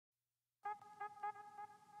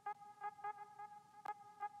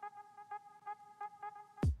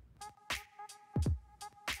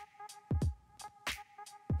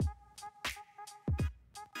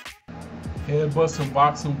Head Busting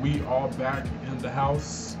Boxing, we are back in the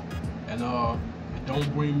house, and it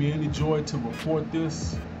don't bring me any joy to report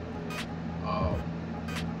this,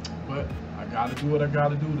 but I gotta do what I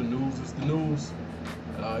gotta do. The news is the news.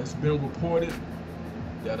 It's been reported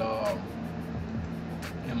that,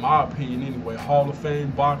 in my opinion anyway, Hall of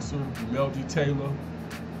Fame boxer Meldrick Taylor,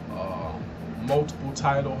 multiple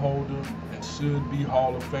title holder and should be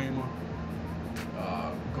Hall of Famer,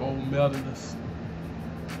 gold medalist,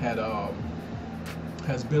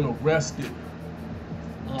 has been arrested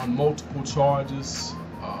on multiple charges,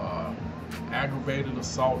 aggravated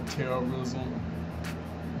assault, terrorism,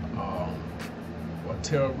 or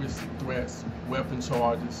terroristic threats, weapon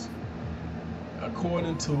charges.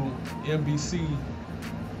 According to NBC,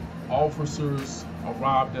 officers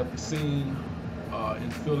arrived at the scene in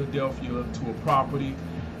Philadelphia to a property,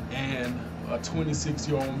 and a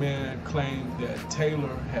 26-year-old man claimed that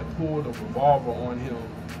Taylor had pulled a revolver on him,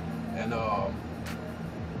 and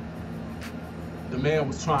the man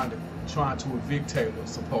was trying to evict Taylor,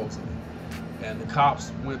 supposedly. And the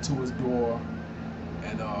cops went to his door,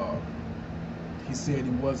 and he said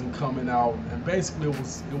he wasn't coming out, and basically it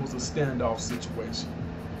was a standoff situation.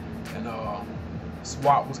 And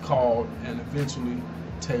SWAT was called, and eventually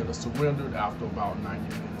Taylor surrendered after about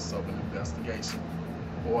 90 minutes of an investigation,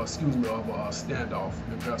 or excuse me, of a standoff,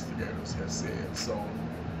 investigators had said. So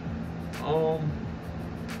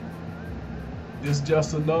this is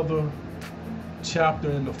just another chapter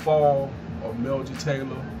in the fall of Meldrick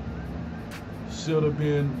Taylor. Should have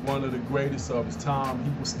been one of the greatest of his time. He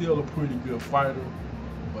was still a pretty good fighter,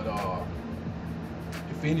 but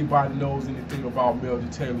if anybody knows anything about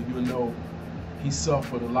Meldrick Taylor, you'll know he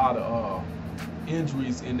suffered a lot of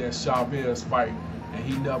injuries in that Chavez fight, and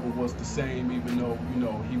he never was the same, even though, you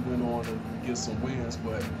know, he went on to get some wins,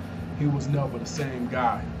 but he was never the same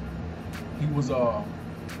guy. He was,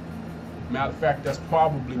 matter of fact, that's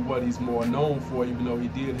probably what he's more known for, even though he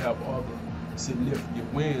did have other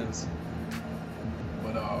significant wins.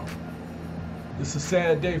 But it's a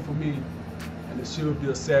sad day for me, and it should be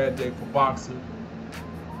a sad day for boxing.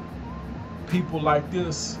 People like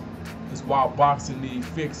this is why boxing needs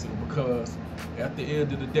fixing, because at the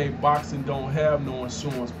end of the day, boxing don't have no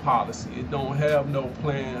insurance policy. It don't have no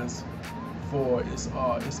plans for its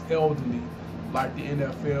elderly, like the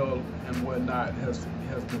NFL and whatnot has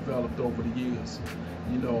developed over the years.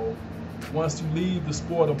 You know, once you leave the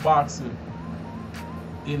sport of boxing,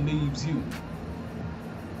 it leaves you.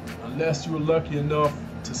 Unless you're lucky enough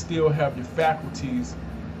to still have your faculties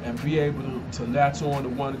and be able to latch on to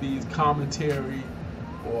one of these commentary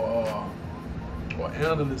or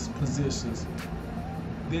analyst positions,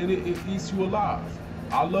 then it eats you alive.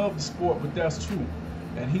 I love the sport, but that's true.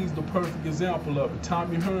 And he's the perfect example of it.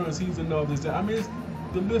 Tommy Hearns, he's another example. I mean,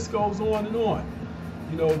 the list goes on and on.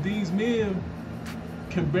 You know, these men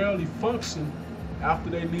can barely function after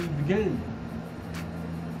they leave the game.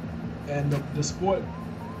 And the sport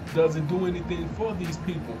doesn't do anything for these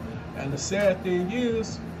people. And the sad thing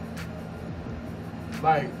is,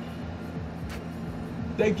 like,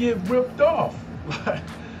 they get ripped off.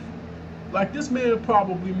 Like this man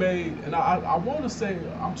probably made, and I want to say,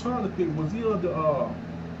 I'm trying to think, was he under, I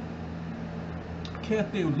can't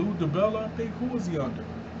think, Lou DiBella, I think, who was he under?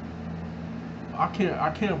 I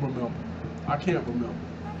can't remember.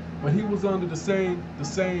 But he was under the same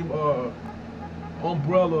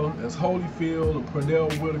umbrella as Holyfield and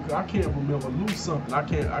Pernell Whitaker. I can't remember, Lou something. I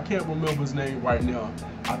can't remember his name right now.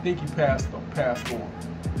 I think he passed on.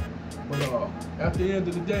 But at the end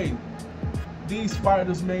of the day, these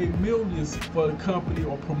fighters made millions for the company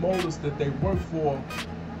or promoters that they work for,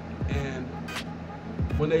 and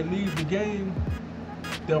when they leave the game,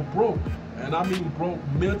 they're broke. And I mean broke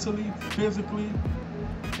mentally, physically,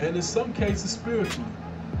 and in some cases spiritually.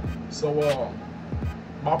 So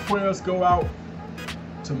my prayers go out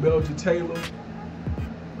to Meldrick Taylor.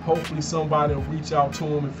 Hopefully somebody will reach out to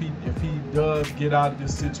him if he does get out of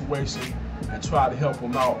this situation and try to help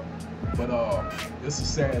him out. But it's a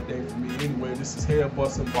sad day for me. Anyway, this is Head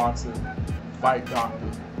Busting Boxing, Fight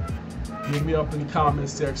Doctor. Hit me up in the comment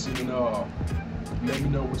section and let me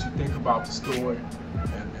know what you think about the story.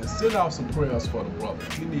 And send out some prayers for the brother.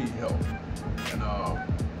 He needs help. And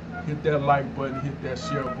hit that like button, hit that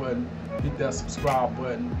share button, hit that subscribe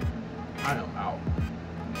button. I am out.